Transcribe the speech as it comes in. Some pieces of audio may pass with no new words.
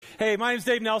Hey, my name's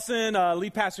Dave Nelson,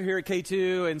 lead pastor here at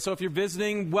K2. And so if you're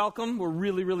visiting, welcome. We're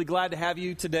really, really glad to have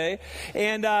you today.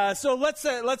 And so let's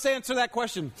answer that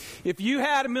question. If you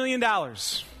had $1 million,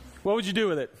 what would you do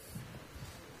with it?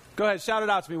 Go ahead, shout it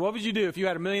out to me. What would you do if you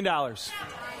had $1 million?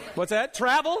 What's that?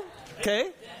 Travel?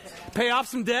 Okay. Pay off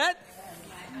some debt?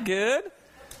 Good.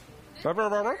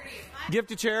 Give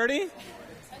to charity?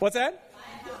 What's that?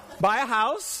 Buy a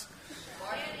house?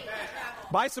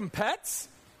 Buy some pets?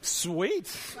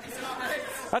 Sweet.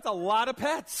 That's a lot of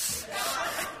pets.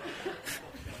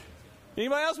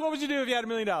 Anybody else? What would you do if you had $1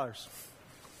 million?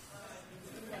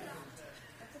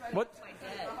 What?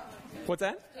 What's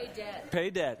that? Pay debt. Pay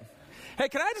debt. Hey,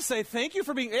 can I just say thank you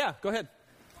for being... Yeah, go ahead.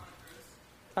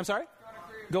 I'm sorry?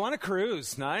 Go on a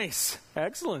cruise. Nice.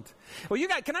 Excellent. Well, you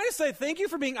guys, can I just say thank you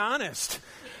for being honest?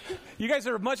 You guys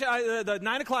are much... the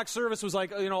 9 o'clock service was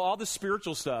like, all the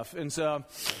spiritual stuff. And so,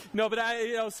 no, but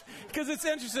because it's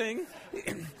interesting,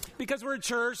 because we're in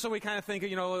church, so we kind of think,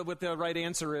 what the right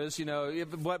answer is,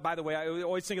 By the way, I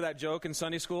always think of that joke in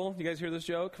Sunday school. You guys hear this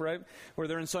joke, right? Where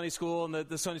they're in Sunday school, and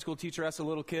the Sunday school teacher asks a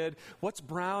little kid, what's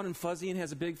brown and fuzzy and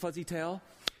has a big fuzzy tail?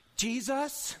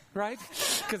 Jesus, right?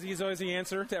 Because he's always the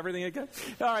answer to everything again.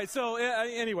 All right, so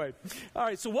anyway. All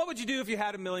right, so what would you do if you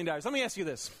had $1 million? Let me ask you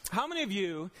this. How many of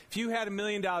you, if you had $1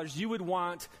 million, you would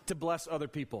want to bless other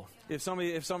people? If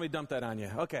somebody dumped that on you.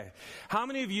 Okay. How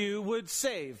many of you would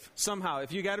save somehow?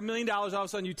 If you got $1 million, all of a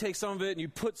sudden you take some of it and you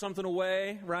put something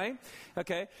away, right?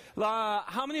 Okay.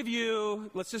 How many of you,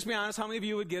 let's just be honest, how many of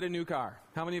you would get a new car?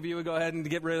 How many of you would go ahead and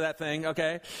get rid of that thing?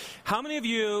 Okay. How many of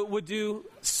you would do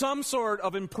some sort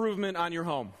of improvement on your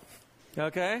home?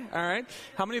 Okay, all right.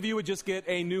 How many of you would just get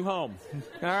a new home?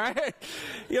 All right.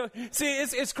 See,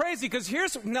 it's crazy because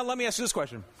now let me ask you this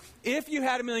question. If you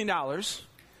had $1 million,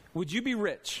 would you be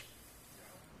rich?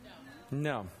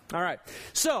 No. All right.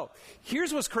 So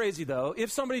here's what's crazy, though.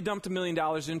 If somebody dumped $1 million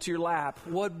into your lap,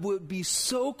 what would be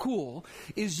so cool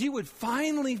is you would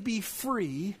finally be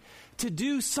free to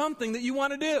do something that you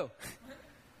want to do.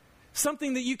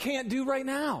 Something that you can't do right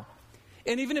now.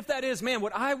 And even if that is, man,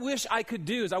 what I wish I could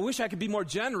do is I wish I could be more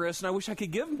generous and I wish I could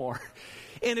give more.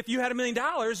 And if you had $1 million,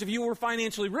 if you were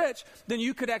financially rich, then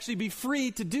you could actually be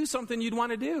free to do something you'd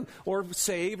want to do, or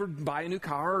save, or buy a new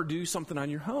car, or do something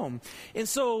on your home. And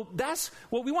so that's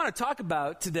what we want to talk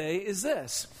about today is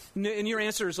this. And your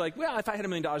answer is like, well, if I had $1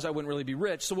 million, I wouldn't really be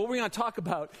rich. So what we're going to talk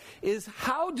about is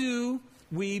how do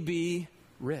we be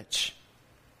rich?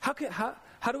 How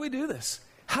do we do this?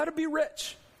 How to be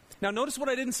rich? Now, notice what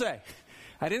I didn't say.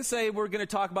 I didn't say we're going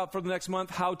to talk about for the next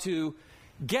month how to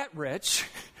get rich,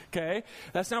 okay?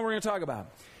 That's not what we're going to talk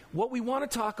about. What we want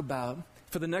to talk about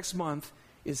for the next month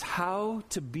is how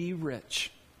to be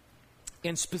rich.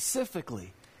 And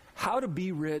specifically, how to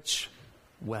be rich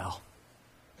well.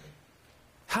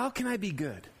 How can I be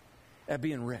good at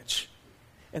being rich?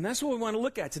 And that's what we want to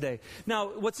look at today. Now,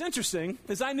 what's interesting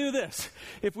is I knew this.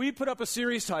 If we put up a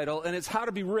series title and it's how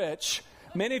to be rich,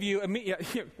 many of you,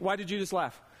 why did you just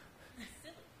laugh?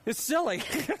 It's silly.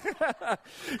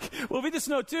 Well, we just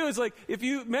know, too, it's like,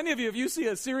 many of you, if you see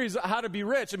a series, How to Be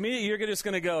Rich, immediately you're just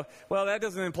going to go, well, that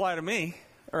doesn't apply to me,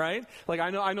 all right? Like, I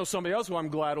know somebody else who I'm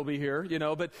glad will be here,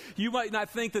 but you might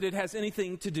not think that it has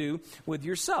anything to do with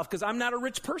yourself, because I'm not a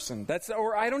rich person.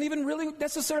 Or I don't even really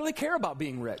necessarily care about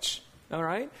being rich, all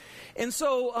right? And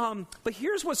so, but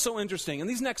here's what's so interesting, and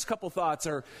these next couple thoughts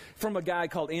are from a guy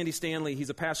called Andy Stanley. He's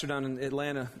a pastor down in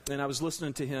Atlanta, and I was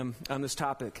listening to him on this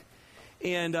topic.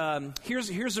 And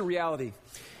here's the reality,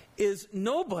 is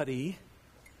nobody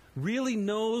really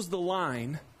knows the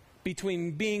line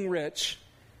between being rich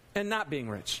and not being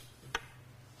rich.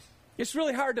 It's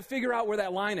really hard to figure out where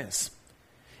that line is.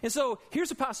 And so here's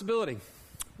a possibility.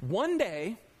 One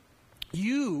day,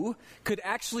 you could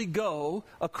actually go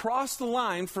across the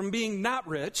line from being not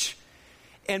rich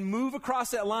and move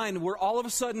across that line where all of a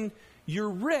sudden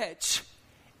you're rich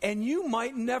and you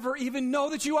might never even know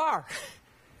that you are.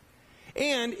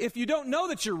 And if you don't know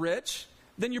that you're rich,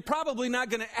 then you're probably not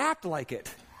going to act like it,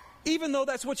 even though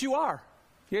that's what you are.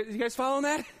 You guys following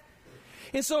that?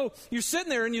 And so you're sitting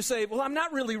there and you say, well, I'm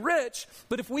not really rich.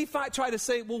 But if we try to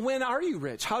say, well, when are you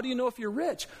rich? How do you know if you're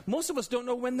rich? Most of us don't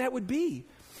know when that would be.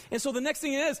 And so the next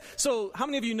thing is, so how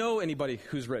many of you know anybody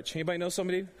who's rich? Anybody know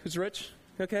somebody who's rich?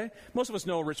 Okay. Most of us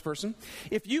know a rich person.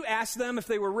 If you asked them if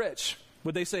they were rich,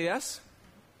 would they say yes?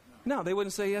 No, they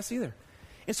wouldn't say yes either.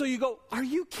 And so you go, are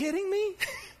you kidding me?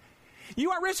 You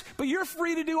are rich, but you're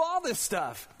free to do all this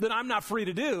stuff that I'm not free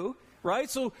to do, right?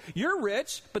 So you're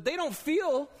rich, but they don't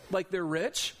feel like they're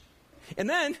rich. And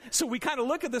then, so we kind of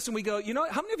look at this and we go,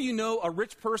 how many of you know a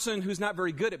rich person who's not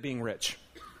very good at being rich?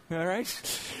 All right?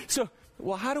 So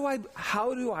well, how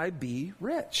do I be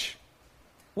rich?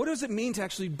 What does it mean to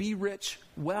actually be rich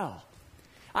well?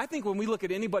 I think when we look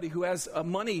at anybody who has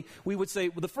money, we would say,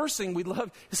 well, the first thing we'd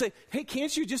love to say, hey,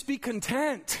 can't you just be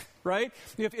content, right?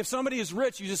 If somebody is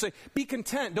rich, you just say, be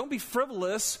content. Don't be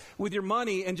frivolous with your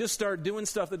money and just start doing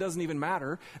stuff that doesn't even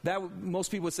matter. Most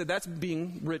people would say that's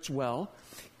being rich well.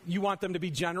 You want them to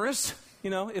be generous.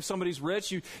 If somebody's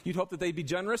rich, you'd hope that they'd be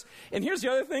generous. And here's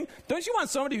the other thing. Don't you want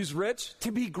somebody who's rich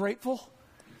to be grateful?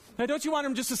 Now, don't you want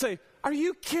them just to say, are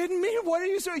you kidding me? What are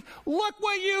you saying? Look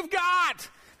what you've got.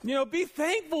 Be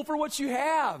thankful for what you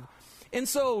have. And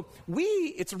so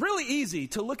it's really easy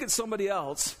to look at somebody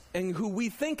else and who we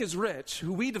think is rich,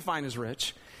 who we define as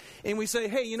rich, and we say,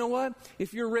 hey, you know what?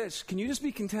 If you're rich, can you just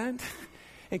be content?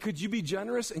 And could you be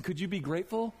generous? And could you be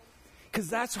grateful? Because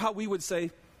that's how we would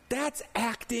say, that's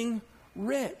acting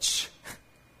rich.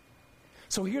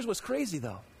 So here's what's crazy,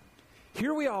 though.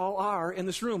 Here we all are in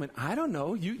this room, and I don't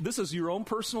know, this is your own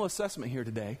personal assessment here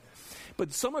today,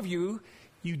 but some of you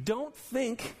don't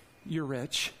think you're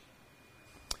rich,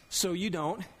 so you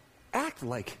don't act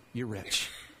like you're rich.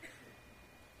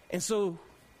 And so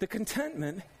the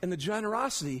contentment and the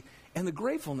generosity and the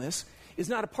gratefulness is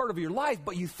not a part of your life,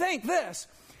 but you think this,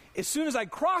 as soon as I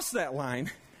cross that line,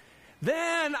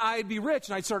 then I'd be rich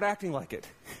and I'd start acting like it.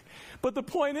 But the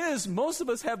point is, most of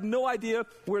us have no idea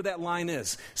where that line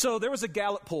is. So there was a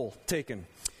Gallup poll taken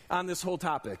on this whole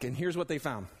topic, and here's what they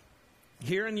found.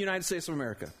 Here in the United States of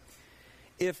America,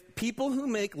 if people who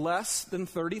make less than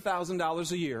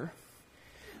 $30,000 a year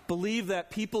believe that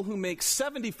people who make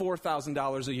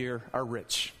 $74,000 a year are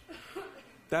rich.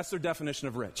 That's their definition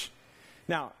of rich.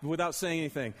 Now, without saying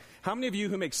anything, how many of you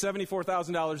who make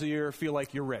 $74,000 a year feel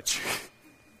like you're rich?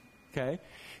 Okay.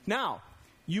 Now,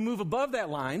 you move above that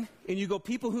line and you go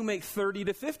people who make $30,000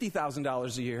 to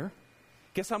 $50,000 a year.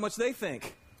 Guess how much they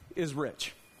think is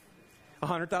rich?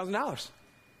 $100,000.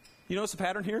 You notice the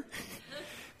pattern here?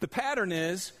 The pattern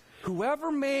is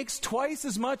whoever makes twice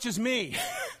as much as me,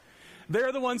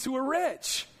 they're the ones who are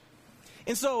rich.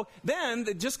 And so then,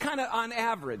 just kind of on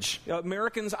average,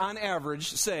 Americans on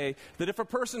average say that if a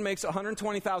person makes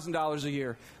 $120,000 a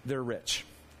year, they're rich.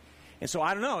 And so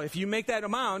I don't know, if you make that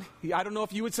amount, I don't know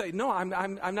if you would say, no, I'm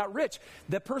not rich.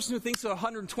 That person who makes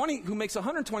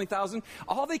 $120,000,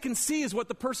 all they can see is what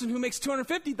the person who makes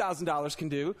 $250,000 can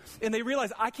do, and they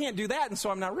realize, I can't do that, and so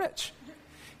I'm not rich.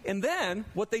 And then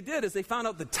what they did is they found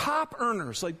out the top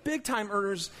earners, like big time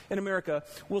earners in America,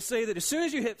 will say that as soon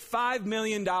as you hit $5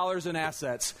 million in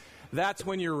assets, that's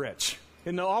when you're rich.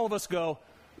 And all of us go,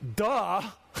 duh,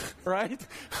 right?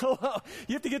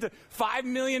 You have to get to $5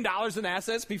 million in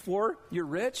assets before you're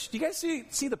rich. Do you guys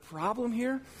see the problem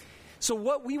here? So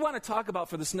what we want to talk about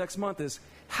for this next month is,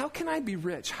 how can I be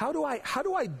rich? How do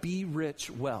I be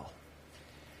rich well?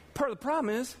 Part of the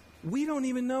problem is we don't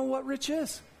even know what rich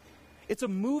is. It's a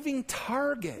moving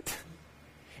target.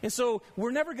 And so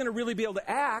we're never going to really be able to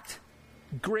act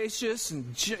gracious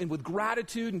and with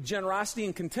gratitude and generosity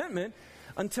and contentment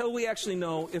until we actually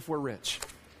know if we're rich.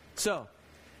 So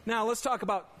now let's talk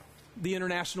about the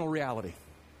international reality.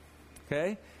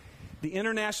 Okay? The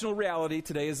international reality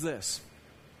today is this.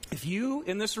 If you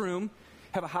in this room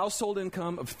have a household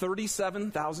income of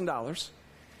 $37,000,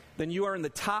 then you are in the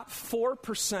top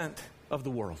 4% of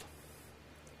the world.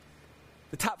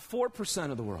 The top 4%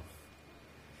 of the world.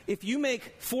 If you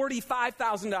make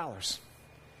 $45,000,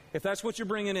 if that's what you're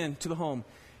bringing in to the home,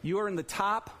 you are in the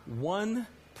top 1%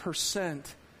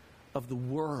 of the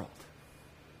world.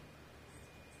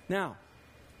 Now,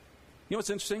 you know what's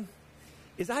interesting?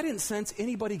 Is I didn't sense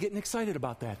anybody getting excited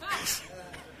about that.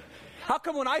 How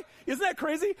come isn't that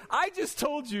crazy? I just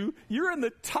told you, you're in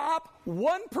the top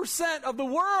 1% of the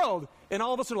world. And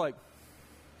all of us are like,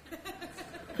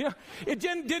 yeah, it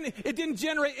didn't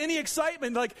generate any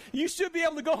excitement. Like, you should be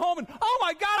able to go home and, oh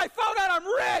my God, I found out I'm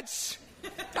rich.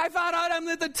 I found out I'm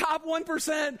the top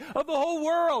 1% of the whole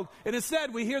world. And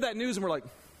instead, we hear that news and we're like,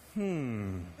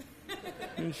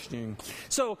 interesting.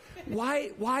 So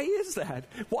why is that?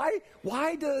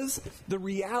 Why does the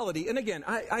reality, and again,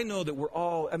 I know that we're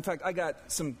all, in fact, I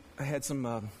had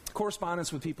some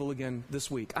correspondence with people again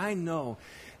this week. I know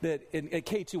that at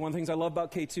K2, one of the things I love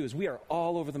about K2 is we are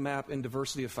all over the map in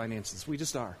diversity of finances. We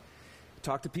just are.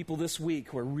 Talk to people this week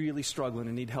who are really struggling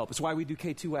and need help. It's why we do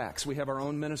K2 Acts. We have our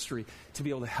own ministry to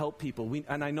be able to help people.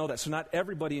 And I know that. So not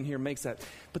everybody in here makes that.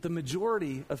 But the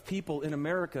majority of people in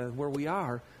America where we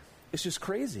are, it's just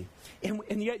crazy.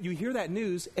 And yet you hear that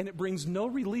news and it brings no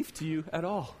relief to you at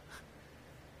all.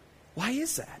 Why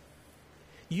is that?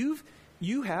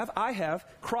 I have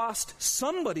crossed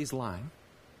somebody's line.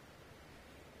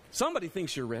 Somebody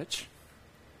thinks you're rich.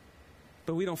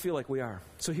 but we don't feel like we are.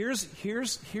 So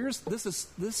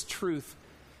this truth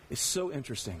is so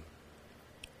interesting.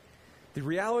 The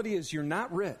reality is you're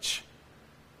not rich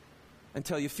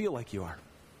until you feel like you are.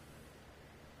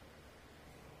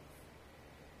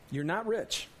 You're not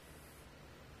rich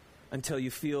until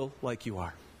you feel like you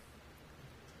are.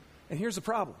 And here's the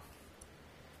problem,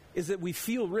 is that we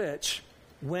feel rich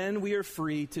when we are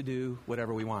free to do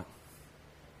whatever we want.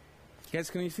 You guys,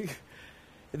 can you see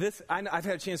this? I've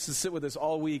had a chance to sit with this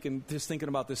all week and just thinking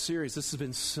about this series. This has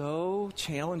been so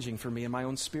challenging for me in my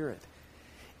own spirit,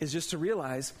 is just to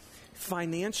realize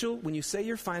when you say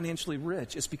you're financially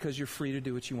rich, it's because you're free to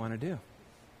do what you want to do.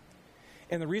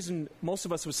 And the reason most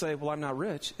of us would say, well, I'm not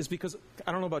rich, is because,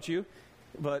 I don't know about you,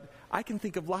 but I can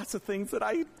think of lots of things that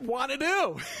I want to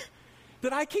do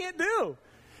that I can't do.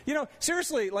 You know,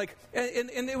 seriously, like,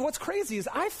 and what's crazy is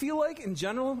I feel like in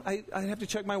general, I have to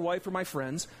check my wife or my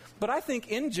friends, but I think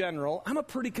in general, I'm a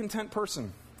pretty content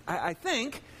person. I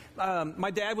think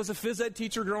my dad was a phys ed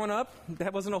teacher growing up.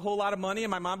 That wasn't a whole lot of money,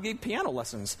 and my mom gave piano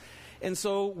lessons. And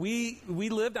so we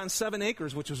lived on 7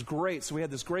 acres, which was great. So we had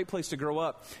this great place to grow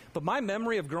up. But my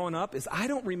memory of growing up is I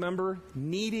don't remember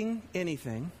needing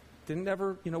anything. Didn't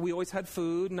ever, we always had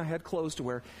food and I had clothes to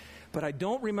wear. But I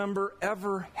don't remember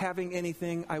ever having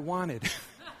anything I wanted.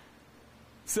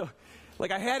 So, like,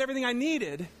 I had everything I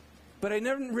needed, but I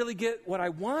never really get what I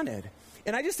wanted.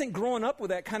 And I just think growing up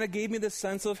with that kind of gave me this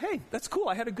sense of, hey, that's cool.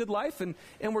 I had a good life and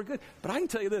we're good. But I can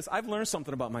tell you this, I've learned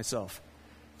something about myself.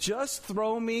 Just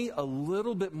throw me a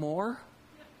little bit more,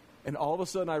 and all of a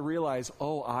sudden I realize,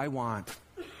 I want.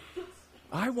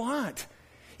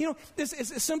 It's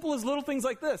as simple as little things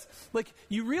like this. Like,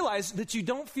 you realize that you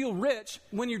don't feel rich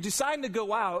when you're deciding to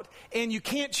go out and you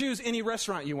can't choose any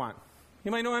restaurant you want.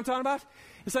 You might know what I'm talking about?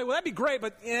 It's like, well, that'd be great,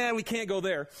 but we can't go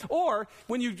there. Or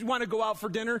when you want to go out for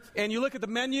dinner and you look at the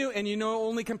menu and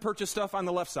only can purchase stuff on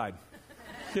the left side.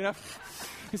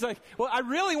 It's like, well, I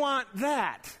really want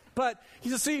that. But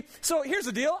you see, so here's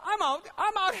the deal. I'm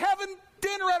out having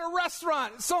dinner at a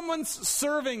restaurant. Someone's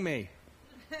serving me.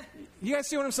 You guys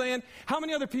see what I'm saying? How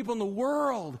many other people in the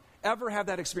world ever have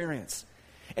that experience?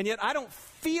 And yet I don't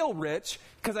feel rich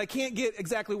because I can't get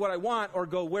exactly what I want or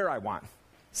go where I want.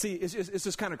 See, it's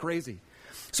just kind of crazy.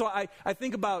 So I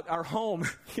think about our home,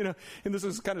 and this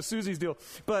is kind of Susie's deal,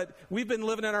 but we've been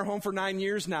living in our home for 9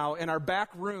 years now, and our back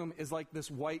room is like this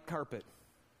white carpet,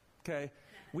 okay?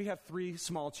 We have 3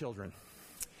 small children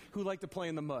who like to play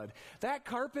in the mud. That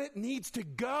carpet needs to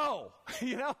go,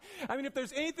 if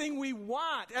there's anything we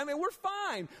want, we're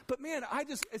fine. But man,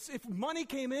 if money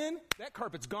came in, that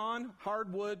carpet's gone.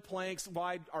 Hardwood, planks,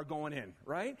 wide are going in,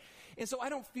 right? And so I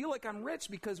don't feel like I'm rich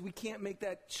because we can't make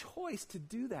that choice to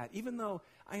do that, even though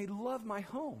I love my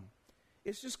home.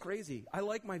 It's just crazy. I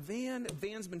like my van. The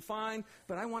van's been fine,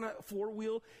 but I want a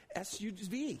 4-wheel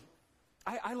SUV.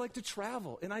 I like to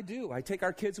travel, and I do. I take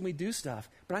our kids and we do stuff.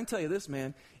 But I can tell you this,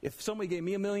 man, if somebody gave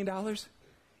me $1 million,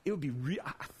 it would be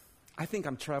I think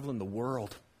I'm traveling the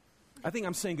world. I think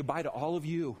I'm saying goodbye to all of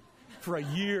you for a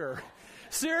year.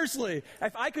 Seriously,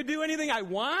 if I could do anything I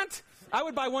want, I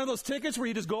would buy one of those tickets where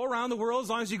you just go around the world. As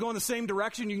long as you go in the same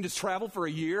direction, you can just travel for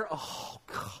a year. Oh,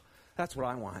 God, that's what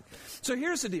I want. So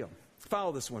here's the deal.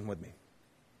 Follow this one with me.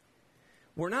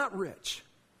 We're not rich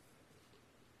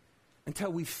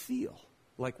until we feel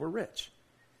like we're rich.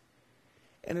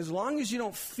 And as long as you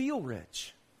don't feel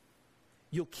rich,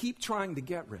 you'll keep trying to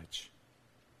get rich.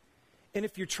 And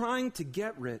if you're trying to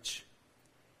get rich,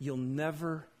 you'll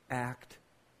never act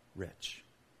rich.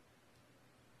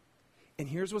 And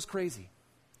here's what's crazy,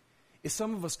 is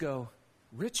some of us go,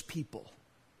 rich people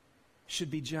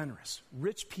should be generous.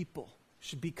 Rich people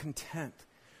should be content.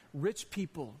 Rich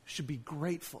people should be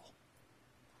grateful.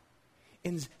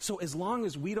 And so as long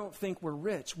as we don't think we're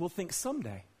rich, we'll think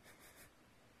someday.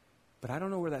 But I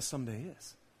don't know where that someday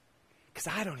is. Because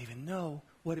I don't even know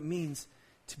what it means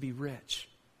to be rich.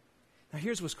 Now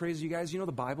here's what's crazy, you guys. The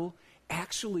Bible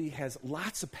actually has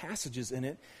lots of passages in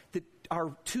it that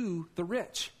are to the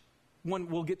rich. One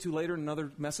we'll get to later in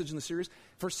another message in the series.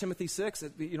 1 Timothy 6,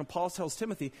 Paul tells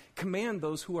Timothy, command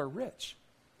those who are rich.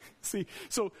 See,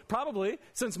 so probably,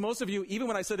 since most of you, even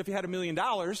when I said if you had $1 million,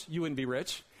 you wouldn't be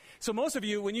rich. So most of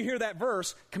you, when you hear that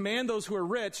verse, command those who are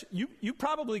rich, you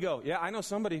probably go, yeah, I know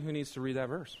somebody who needs to read that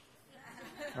verse.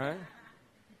 Right?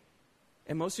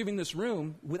 And most of you in this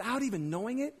room, without even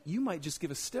knowing it, you might just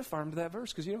give a stiff arm to that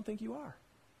verse because you don't think you are.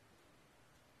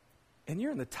 And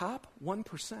you're in the top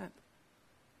 1%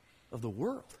 of the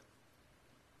world.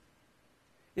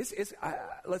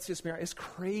 Let's just be honest, it's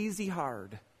crazy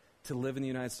hard to live in the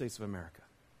United States of America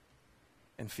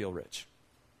and feel rich.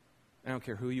 I don't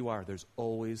care who you are, there's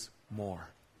always more.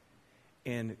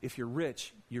 And if you're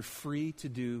rich, you're free to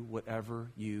do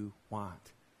whatever you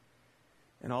want.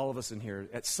 And all of us in here,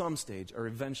 at some stage, are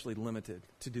eventually limited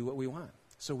to do what we want,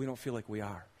 so we don't feel like we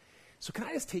are. So can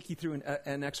I just take you through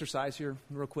an exercise here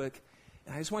real quick?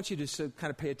 And I just want you to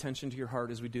kind of pay attention to your heart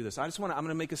as we do this. I'm going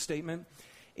to make a statement.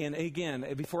 And again,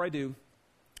 before I do,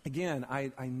 again,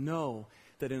 I know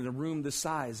that in a room this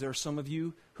size, there are some of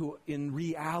you who in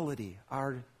reality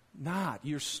are not.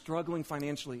 You're struggling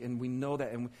financially, and we know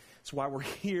that. And that's why we're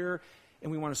here,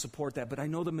 and we want to support that. But I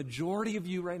know the majority of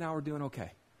you right now are doing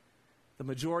okay. The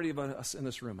majority of us in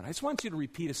this room. And I just want you to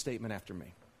repeat a statement after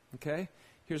me. Okay?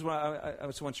 Here's what I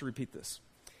just want you to repeat this.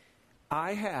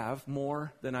 I have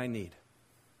more than I need.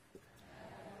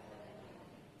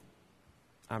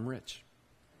 I'm rich.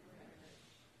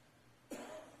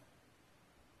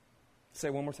 Say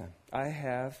it one more time. I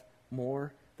have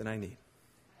more than I need.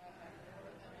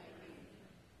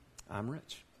 I'm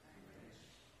rich.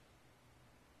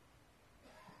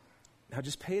 Now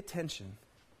just pay attention.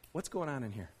 What's going on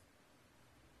in here?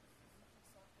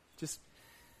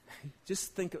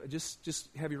 Just think, just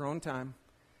have your own time.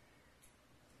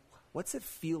 What's it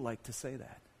feel like to say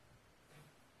that?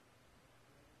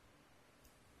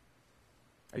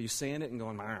 Are you saying it and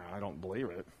going, I don't believe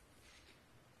it?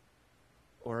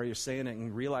 Or are you saying it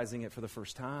and realizing it for the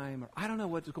first time? Or I don't know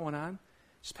what's going on.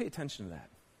 Just pay attention to that.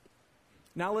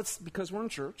 Now because we're in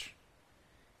church,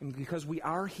 and because we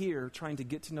are here trying to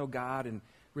get to know God and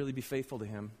really be faithful to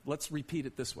Him, let's repeat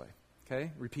it this way,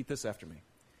 okay? Repeat this after me.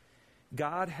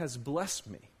 God has blessed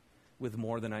me with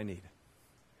more than I need.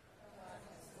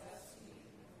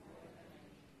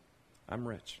 I'm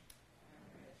rich.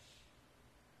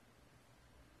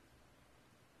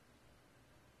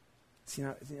 See,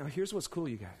 now here's what's cool,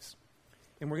 you guys.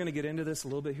 And we're going to get into this a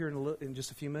little bit here in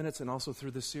just a few minutes and also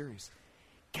through this series.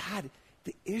 God,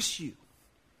 the issue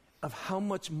of how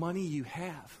much money you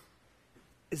have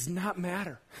does not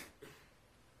matter.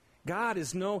 God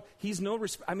is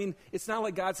it's not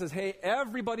like God says, hey,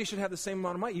 everybody should have the same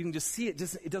amount of money. You can just see it.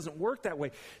 It doesn't work that way.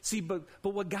 See, but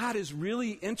what God is really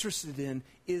interested in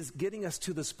is getting us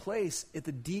to this place at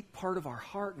the deep part of our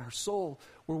heart and our soul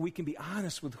where we can be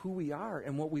honest with who we are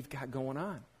and what we've got going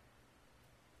on.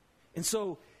 And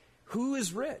so, who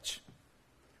is rich?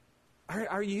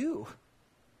 Are you?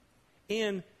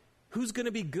 And who's going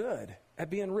to be good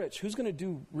at being rich? Who's going to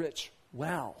do rich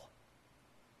well?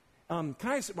 I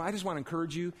just want to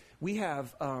encourage you. We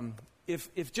have,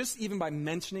 if just even by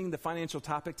mentioning the financial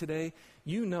topic today,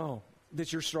 you know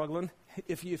that you're struggling.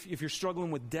 If you're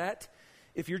struggling with debt,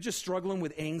 if you're just struggling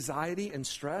with anxiety and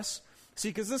stress. See,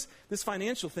 because this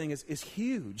financial thing is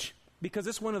huge. Because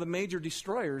it's one of the major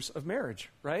destroyers of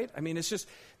marriage, right? I mean, it's just,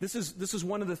 this is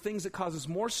one of the things that causes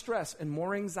more stress and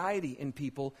more anxiety in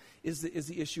people is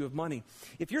the issue of money.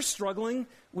 If you're struggling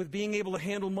with being able to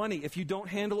handle money, if you don't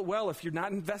handle it well, if you're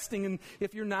not investing, and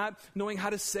if you're not knowing how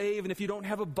to save, and if you don't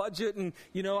have a budget, and,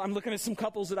 I'm looking at some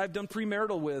couples that I've done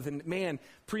premarital with, and man,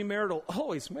 premarital,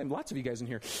 lots of you guys in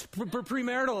here,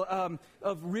 premarital,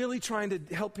 of really trying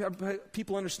to help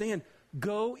people understand,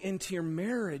 go into your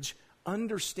marriage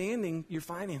understanding your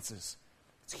finances.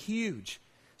 It's huge.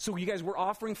 So you guys, we're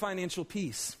offering financial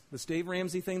peace. This Dave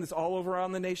Ramsey thing that's all over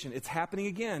around the nation. It's happening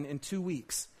again in 2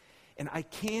 weeks. And I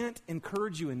can't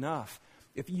encourage you enough.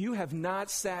 If you have not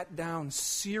sat down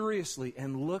seriously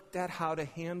and looked at how to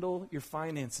handle your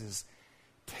finances,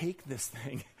 take this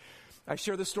thing. I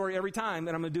share this story every time,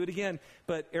 and I'm going to do it again.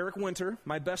 But Eric Winter,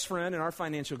 my best friend and our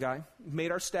financial guy, made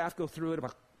our staff go through it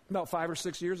about 5 or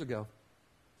 6 years ago.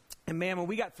 And man, when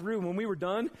we got through, when we were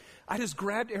done, I just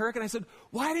grabbed Eric and I said,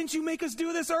 why didn't you make us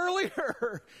do this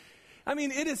earlier? I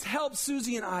mean, it has helped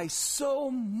Susie and I so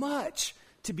much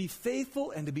to be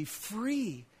faithful and to be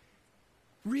free,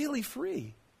 really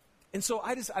free. And so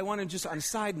I want to just, on a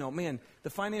side note, man, the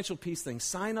financial peace thing,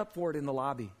 sign up for it in the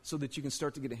lobby so that you can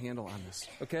start to get a handle on this,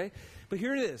 okay? But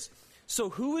here it is. So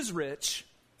who is rich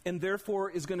and therefore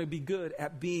is going to be good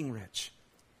at being rich?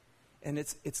 And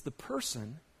it's the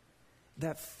person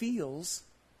that feels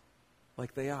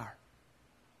like they are.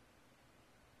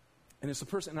 And it's the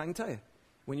person, and I can tell you,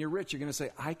 when you're rich, you're going to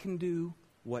say, I can do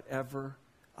whatever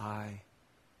I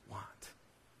want.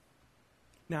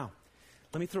 Now,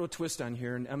 let me throw a twist on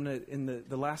here, and I'm going to, in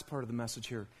the last part of the message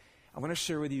here, I want to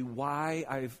share with you why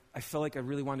I felt like I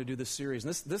really wanted to do this series.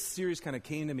 And this series kind of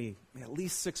came to me at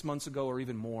least 6 months ago or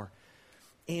even more.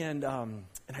 And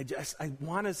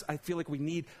I feel like we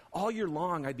need, all year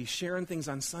long, I'd be sharing things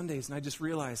on Sundays, and I just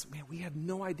realized, man, we have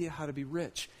no idea how to be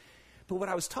rich. But what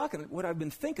I've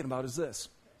been thinking about is this.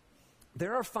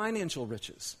 There are financial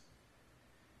riches,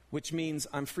 which means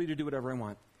I'm free to do whatever I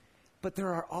want. But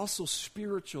there are also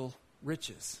spiritual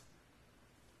riches.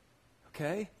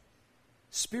 okay?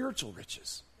 Spiritual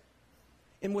riches.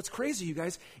 And what's crazy, you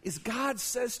guys, is God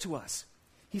says to us,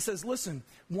 he says, listen,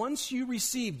 once you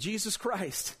receive Jesus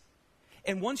Christ,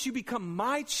 and once you become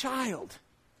my child,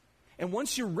 and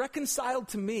once you're reconciled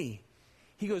to me,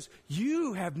 he goes,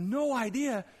 you have no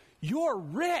idea, you're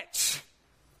rich.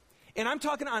 And I'm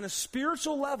talking on a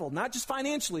spiritual level, not just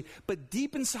financially, but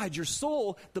deep inside your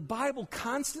soul. The Bible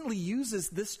constantly uses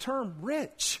this term,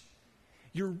 rich.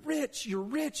 You're rich, you're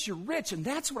rich, you're rich. And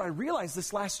that's what I realized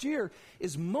this last year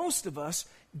is most of us,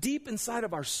 deep inside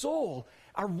of our soul,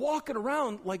 are walking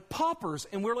around like paupers,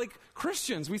 and we're like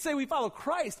Christians. We say we follow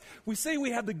Christ. We say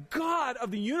we have the God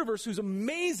of the universe who's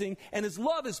amazing, and his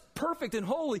love is perfect and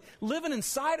holy, living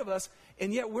inside of us,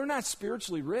 and yet we're not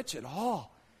spiritually rich at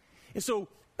all. And so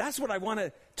that's what I want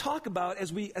to talk about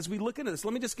as we look into this.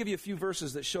 Let me just give you a few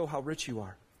verses that show how rich you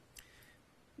are.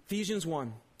 Ephesians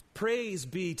 1. Praise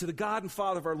be to the God and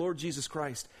Father of our Lord Jesus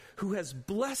Christ, who has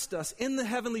blessed us in the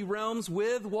heavenly realms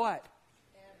with what?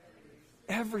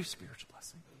 Every spiritual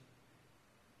blessing.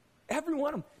 Every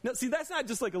one of them. Now, see, that's not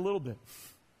just like a little bit.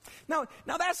 Now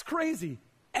that's crazy.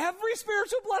 Every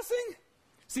spiritual blessing?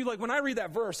 See, like when I read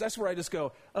that verse, that's where I just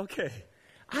go, okay,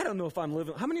 I don't know if I'm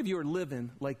living. How many of you are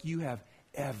living like you have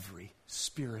every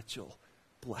spiritual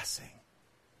blessing?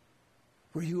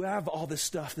 Where you have all this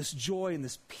stuff, this joy and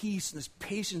this peace and this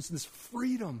patience and this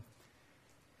freedom.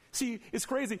 See, it's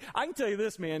crazy. I can tell you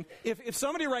this, man. If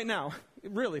somebody right now,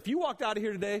 really, if you walked out of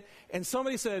here today and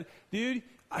somebody said, dude,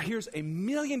 here's $1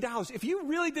 million. If you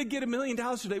really did get $1 million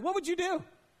today, what would you do?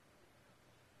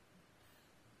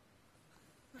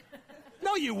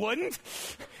 No, you wouldn't.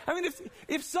 I mean,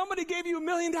 if somebody gave you $1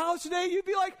 million today, you'd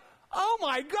be like, oh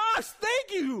my gosh,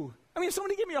 thank you. I mean, if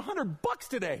somebody gave me $100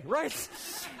 today, right?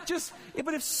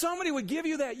 But if somebody would give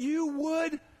you that, you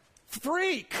would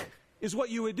freak, is what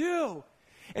you would do.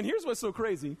 And here's what's so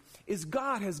crazy, is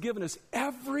God has given us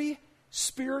every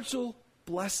spiritual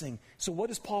blessing. So what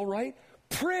does Paul write?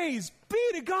 Praise be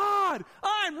to God,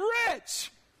 I'm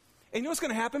rich. And you know what's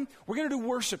going to happen? We're going to do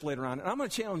worship later on, and I'm going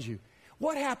to challenge you.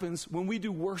 What happens when we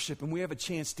do worship and we have a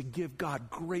chance to give God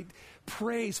great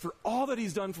praise for all that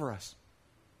he's done for us?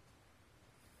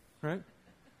 Right?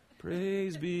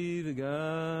 Praise be to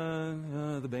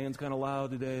God. The band's kind of loud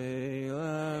today.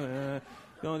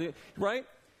 Right?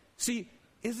 See,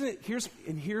 isn't it?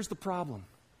 Here's the problem.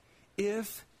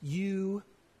 If you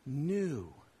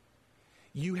knew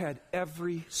you had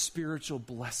every spiritual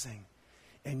blessing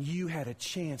and you had a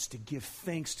chance to give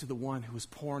thanks to the one who was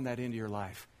pouring that into your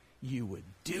life, you would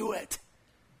do it.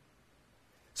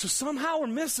 So somehow we're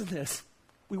missing this.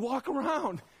 We walk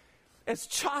around as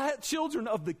children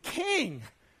of the King,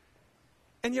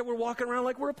 and yet we're walking around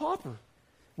like we're a pauper.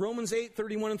 Romans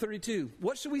 8:31 and 32.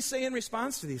 What should we say in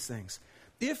response to these things?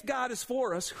 If God is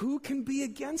for us, who can be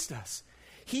against us?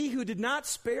 He who did not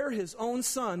spare his own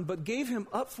son, but gave him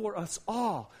up for us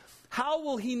all, how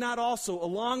will he not also,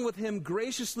 along with him,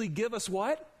 graciously give us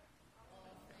what?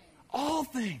 All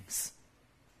things.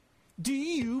 Do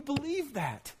you believe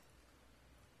that?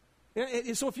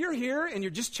 So if you're here and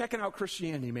you're just checking out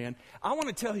Christianity, man, I want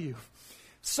to tell you,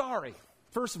 sorry,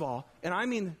 first of all, and I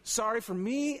mean sorry for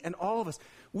me and all of us.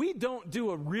 We don't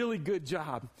do a really good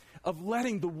job of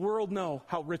letting the world know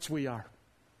how rich we are.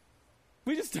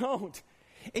 We just don't.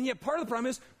 And yet part of the problem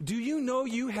is, do you know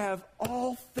you have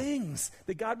all things?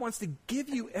 That God wants to give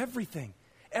you everything,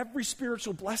 every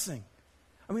spiritual blessing.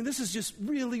 I mean, this is just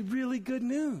really, really good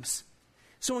news.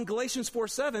 So in Galatians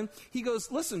 4:7, he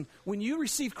goes, listen, when you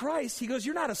receive Christ, he goes,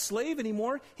 you're not a slave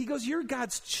anymore. He goes, you're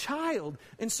God's child.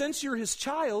 And since you're his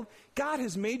child, God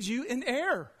has made you an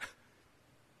heir.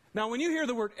 Now, when you hear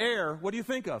the word heir, what do you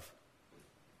think of?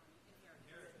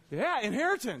 Yeah,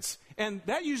 inheritance. And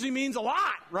that usually means a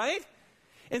lot, right?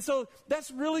 And so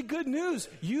that's really good news.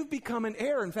 You've become an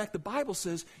heir. In fact, the Bible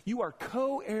says you are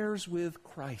co-heirs with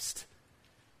Christ.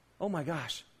 Oh my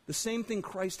gosh. The same thing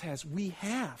Christ has, we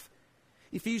have.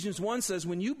 Ephesians 1 says,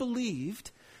 when you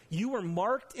believed, you were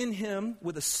marked in him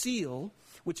with a seal,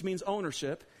 which means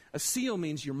ownership. A seal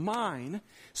means you're mine.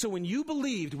 So when you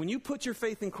believed, when you put your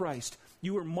faith in Christ,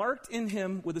 you were marked in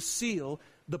him with a seal,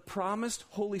 the promised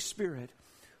Holy Spirit,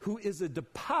 who is a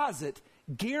deposit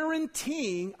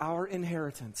guaranteeing our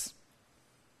inheritance.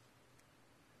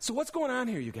 So what's going on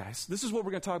here, you guys? This is what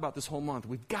we're going to talk about this whole month.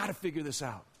 We've got to figure this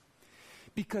out.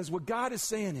 Because what God is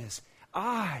saying is,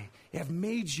 I have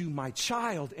made you my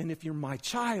child, and if you're my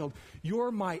child,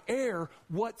 you're my heir.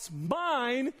 What's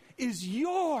mine is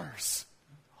yours.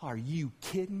 Are you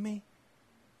kidding me?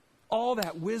 All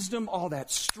that wisdom, all that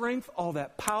strength, all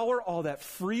that power, all that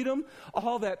freedom,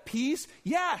 all that peace.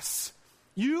 Yes,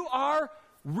 you are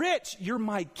rich, you're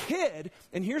my kid.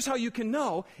 And here's how you can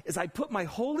know, is I put my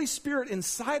Holy Spirit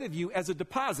inside of you as a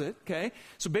deposit, okay?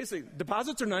 So basically,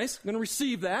 deposits are nice. I'm going to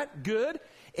receive that. Good.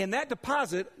 And that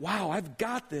deposit, wow, I've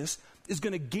got this, is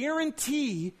going to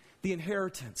guarantee the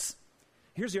inheritance.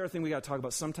 Here's the other thing we got to talk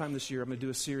about sometime this year. I'm going to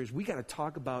do a series. We got to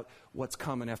talk about what's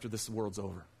coming after this world's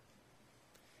over.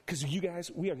 Because you guys,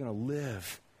 we are going to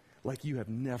live like you have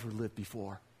never lived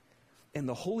before. And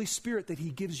the Holy Spirit that he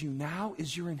gives you now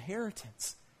is your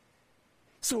inheritance.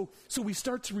 So we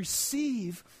start to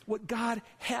receive what God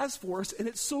has for us, and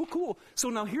it's so cool. So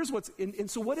now here's and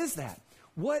so what is that?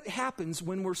 What happens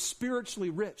when we're spiritually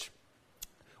rich?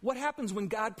 What happens when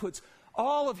God puts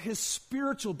all of his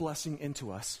spiritual blessing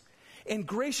into us and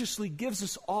graciously gives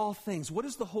us all things? What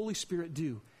does the Holy Spirit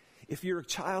do if you're a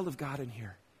child of God in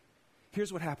here?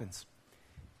 Here's what happens.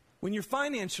 When you're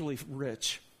financially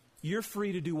rich, you're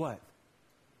free to do what?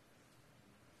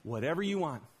 Whatever you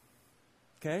want.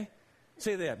 Okay?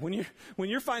 Say that. When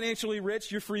you're financially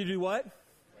rich, you're free to do what?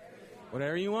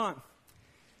 Whatever you want.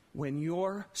 When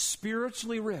you're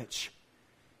spiritually rich,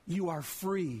 you are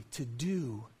free to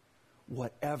do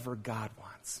whatever God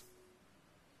wants.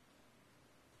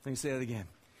 Let me say that again.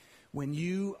 When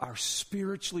you are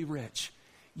spiritually rich,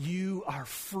 you are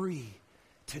free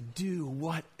to do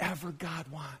whatever God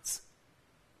wants.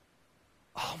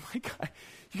 Oh my God.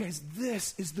 You guys,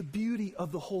 this is the beauty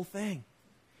of the whole thing.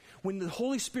 When the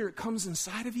Holy Spirit comes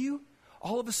inside of you,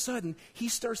 all of a sudden, he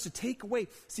starts to take away.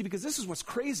 See, because this is what's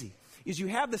crazy, is you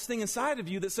have this thing inside of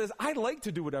you that says, I like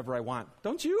to do whatever I want.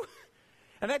 Don't you?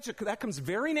 And that comes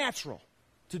very natural,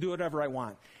 to do whatever I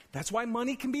want. That's why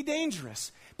money can be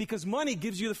dangerous, because money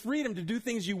gives you the freedom to do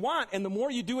things you want, and the more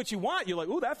you do what you want, you're like,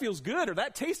 oh, that feels good, or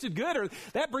that tasted good, or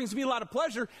that brings me a lot of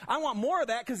pleasure. I want more of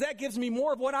that because that gives me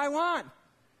more of what I want.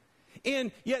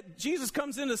 And yet Jesus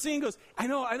comes into the scene and goes, I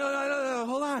know,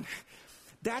 hold on.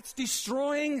 That's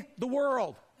destroying the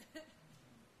world.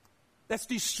 That's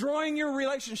destroying your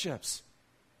relationships.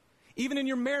 Even in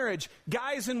your marriage,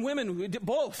 guys and women,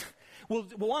 both, will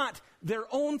want their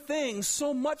own things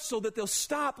so much so that they'll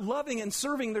stop loving and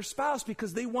serving their spouse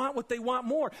because they want what they want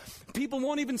more. People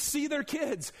won't even see their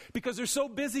kids because they're so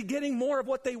busy getting more of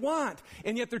what they want,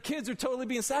 and yet their kids are totally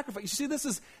being sacrificed. You see,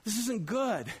 this isn't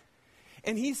good.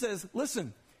 And he says,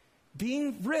 listen,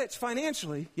 being rich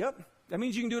financially, yep, that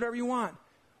means you can do whatever you want.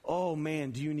 Oh man,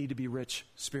 do you need to be rich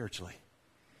spiritually?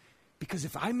 Because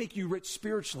if I make you rich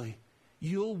spiritually,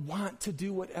 you'll want to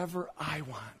do whatever I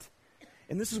want.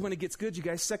 And this is when it gets good, you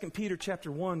guys. 2 Peter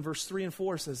chapter 1, verse 3 and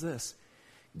 4 says this.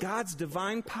 God's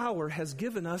divine power has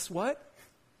given us what?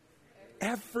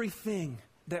 Everything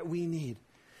that we need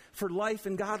for life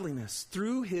and godliness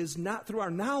through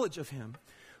our knowledge of him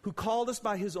who called us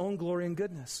by his own glory and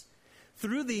goodness.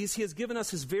 Through these, he has given us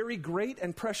his very great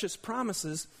and precious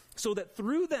promises so that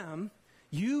through them,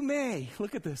 you may,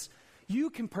 look at this, you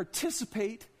can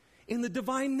participate in the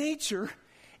divine nature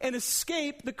and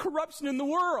escape the corruption in the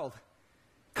world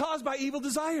caused by evil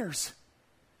desires.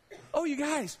 Oh, you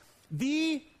guys,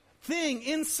 the thing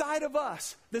inside of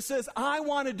us that says, I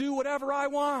want to do whatever I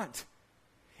want,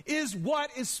 is what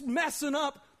is messing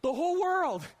up the whole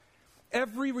world.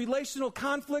 Every relational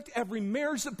conflict, every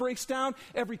marriage that breaks down,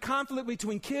 every conflict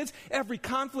between kids, every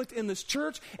conflict in this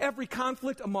church, every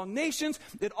conflict among nations,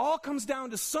 it all comes down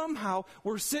to somehow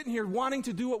we're sitting here wanting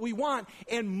to do what we want,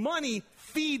 and money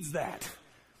feeds that.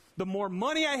 The more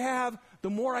money I have, the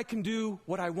more I can do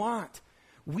what I want.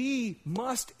 We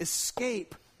must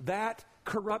escape that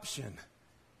corruption.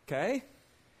 Okay?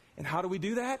 And how do we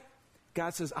do that?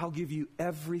 God says, I'll give you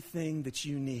everything that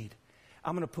you need.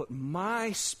 I'm going to put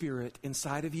my spirit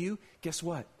inside of you. Guess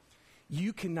what?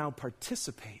 You can now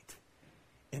participate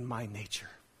in my nature.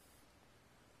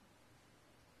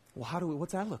 Well,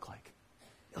 what's that look like?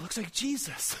 It looks like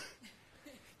Jesus.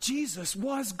 Jesus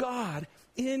was God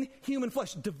in human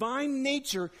flesh, divine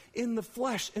nature in the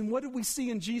flesh. And what did we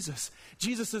see in Jesus?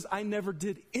 Jesus says, I never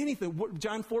did anything.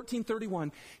 John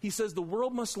 14:31, he says, the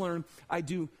world must learn I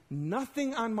do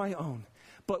nothing on my own,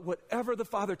 but whatever the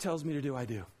Father tells me to do, I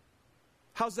do.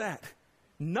 How's that?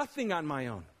 Nothing on my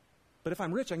own. But if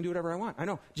I'm rich, I can do whatever I want. I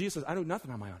know. Jesus says, I do nothing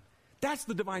on my own. That's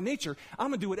the divine nature. I'm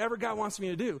going to do whatever God wants me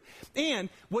to do. And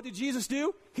what did Jesus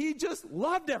do? He just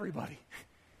loved everybody.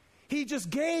 He just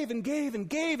gave and gave and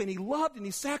gave, and he loved and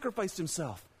he sacrificed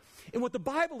himself. And what the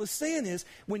Bible is saying is,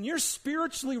 when you're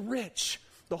spiritually rich,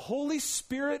 the Holy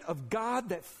Spirit of God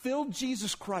that filled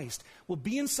Jesus Christ will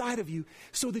be inside of you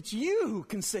so that you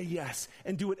can say yes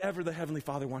and do whatever the Heavenly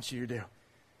Father wants you to do.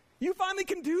 You finally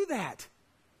can do that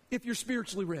if you're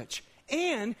spiritually rich.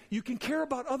 And you can care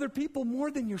about other people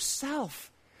more than yourself.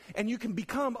 and you can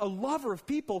become a lover of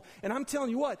people. And I'm telling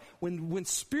you what, when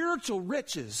spiritual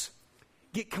riches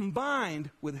get combined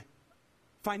with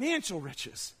financial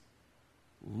riches,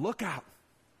 look out.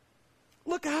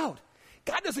 Look out.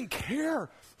 God doesn't care.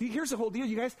 Here's the whole deal,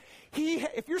 you guys.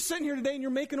 If you're sitting here today and you're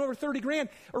making over 30 grand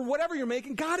or whatever you're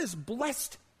making, God has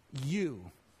blessed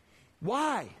you.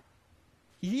 Why?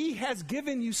 He has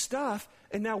given you stuff,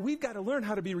 and now we've got to learn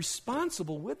how to be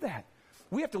responsible with that.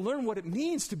 We have to learn what it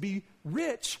means to be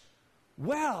rich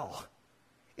well.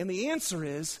 And the answer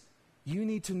is, you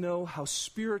need to know how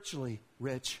spiritually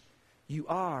rich you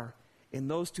are, and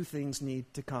those two things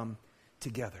need to come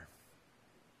together.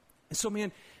 And so,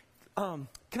 man, can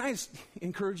I just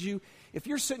encourage you, if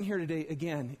you're sitting here today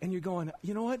again, and you're going,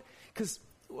 you know what? Because,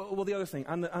 well, the other thing,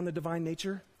 on the divine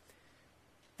nature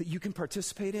that you can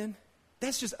participate in,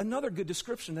 that's just another good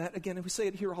description of that. Again, and we say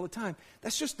it here all the time,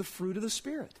 that's just the fruit of the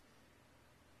Spirit.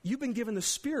 You've been given the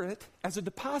Spirit as a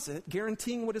deposit,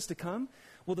 guaranteeing what is to come.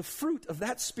 Well, the fruit of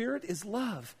that Spirit is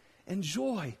love and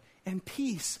joy and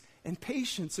peace and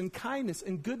patience and kindness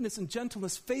and goodness and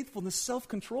gentleness, faithfulness,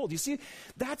 self-control. Do you see?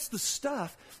 That's the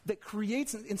stuff that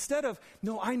creates, instead of,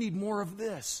 no, I need more of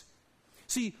this.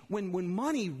 See, when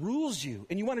money rules you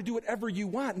and you want to do whatever you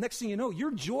want, next thing you know,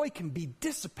 your joy can be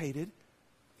dissipated.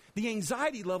 The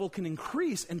anxiety level can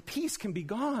increase and peace can be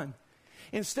gone.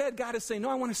 Instead, God is saying, no,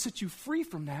 I want to set you free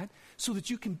from that so that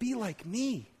you can be like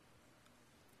me.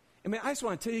 I mean, I just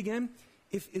want to tell you again,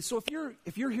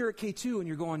 if you're here at K2 and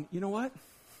you're going, you know what?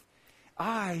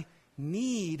 I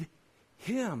need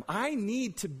Him. I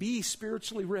need to be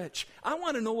spiritually rich. I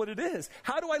want to know what it is.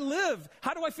 How do I live?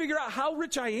 How do I figure out how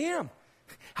rich I am?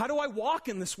 How do I walk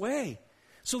in this way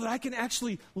so that I can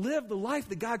actually live the life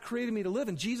that God created me to live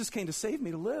and Jesus came to save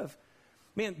me to live?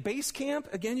 Man, Base Camp,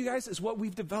 again, you guys, is what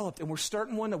we've developed, and we're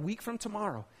starting one a week from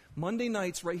tomorrow, Monday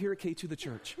nights right here at K2 the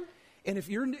church. And if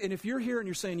you're here and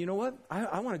you're saying, you know what,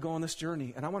 I want to go on this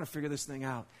journey and I want to figure this thing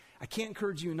out, I can't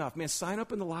encourage you enough. Man, sign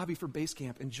up in the lobby for Base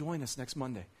Camp and join us next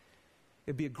Monday.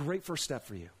 It'd be a great first step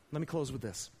for you. Let me close with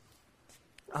this.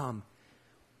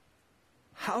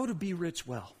 How to be rich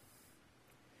well.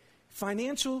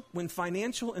 When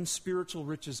financial and spiritual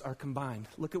riches are combined,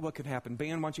 look at what could happen.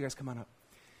 Band, why don't you guys come on up?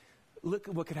 Look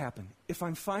at what could happen. If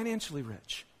I'm financially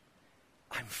rich,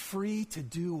 I'm free to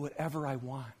do whatever I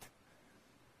want.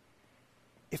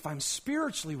 If I'm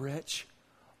spiritually rich,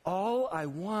 all I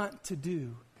want to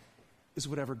do is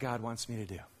whatever God wants me to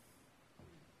do.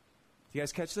 You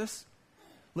guys catch this?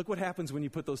 Look what happens when you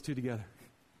put those two together.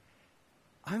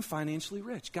 I'm financially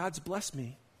rich. God's blessed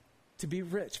me to be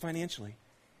rich financially.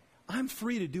 I'm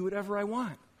free to do whatever I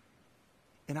want.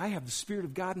 And I have the Spirit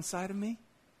of God inside of me.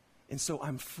 And so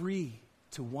I'm free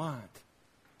to want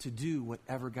to do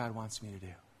whatever God wants me to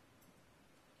do.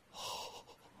 Oh,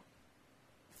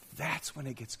 that's when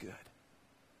it gets good.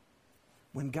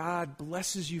 When God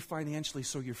blesses you financially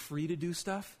so you're free to do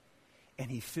stuff,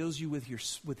 and He fills you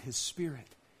with His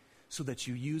Spirit so that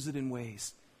you use it in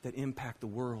ways that impact the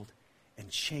world and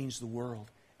change the world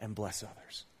and bless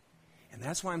others. And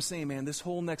that's why I'm saying, man, this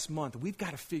whole next month, we've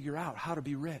got to figure out how to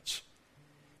be rich.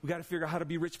 We've got to figure out how to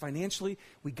be rich financially.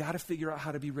 We've got to figure out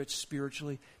how to be rich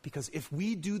spiritually. Because if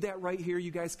we do that right here, you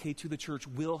guys, K2 the church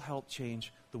will help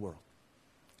change the world.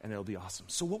 And it'll be awesome.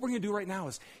 So what we're going to do right now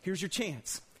is, here's your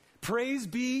chance. Praise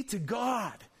be to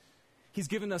God. He's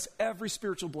given us every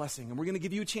spiritual blessing. And we're going to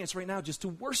give you a chance right now just to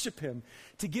worship Him,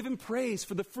 to give Him praise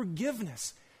for the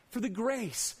forgiveness, for the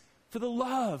grace, for the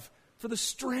love, for the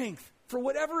strength, for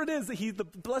whatever it is that the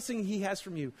blessing He has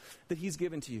from you, that He's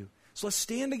given to you. So let's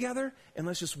stand together and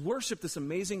let's just worship this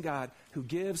amazing God who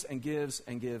gives and gives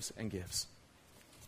and gives and gives.